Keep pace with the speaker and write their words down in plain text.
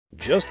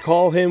Just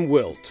call him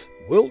Wilt.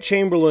 Wilt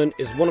Chamberlain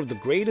is one of the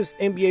greatest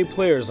NBA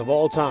players of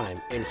all time,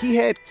 and he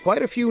had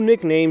quite a few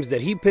nicknames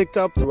that he picked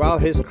up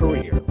throughout his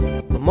career.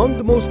 Among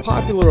the most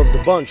popular of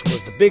the bunch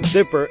was the Big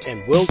Dipper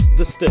and Wilt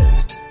The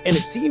Stilt, and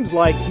it seems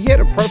like he had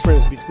a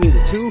preference between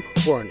the two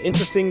for an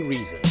interesting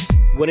reason.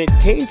 When it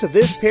came to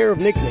this pair of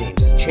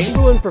nicknames,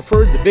 Chamberlain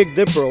preferred the Big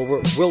Dipper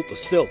over Wilt The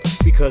Stilt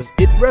because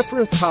it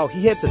referenced how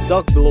he had to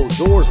duck below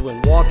doors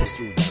when walking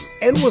through them,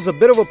 and was a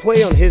bit of a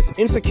play on his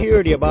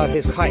insecurity about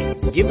his height.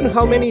 Given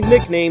how many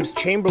nicknames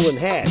Chamberlain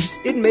had,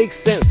 it makes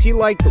sense he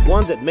liked the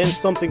one that meant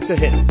something to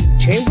him.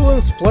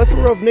 Chamberlain's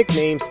plethora of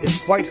nicknames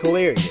is quite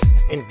hilarious,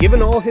 and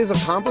given all his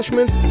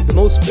accomplishments, the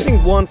most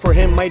fitting one for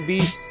him might be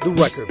the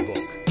record book.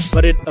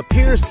 But it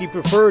appears he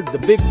preferred the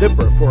Big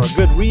Dipper for a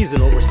good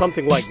reason over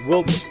something like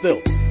Wilt The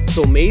Stilt,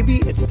 so maybe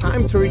it's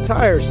time to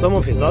retire some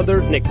of his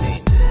other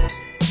nicknames.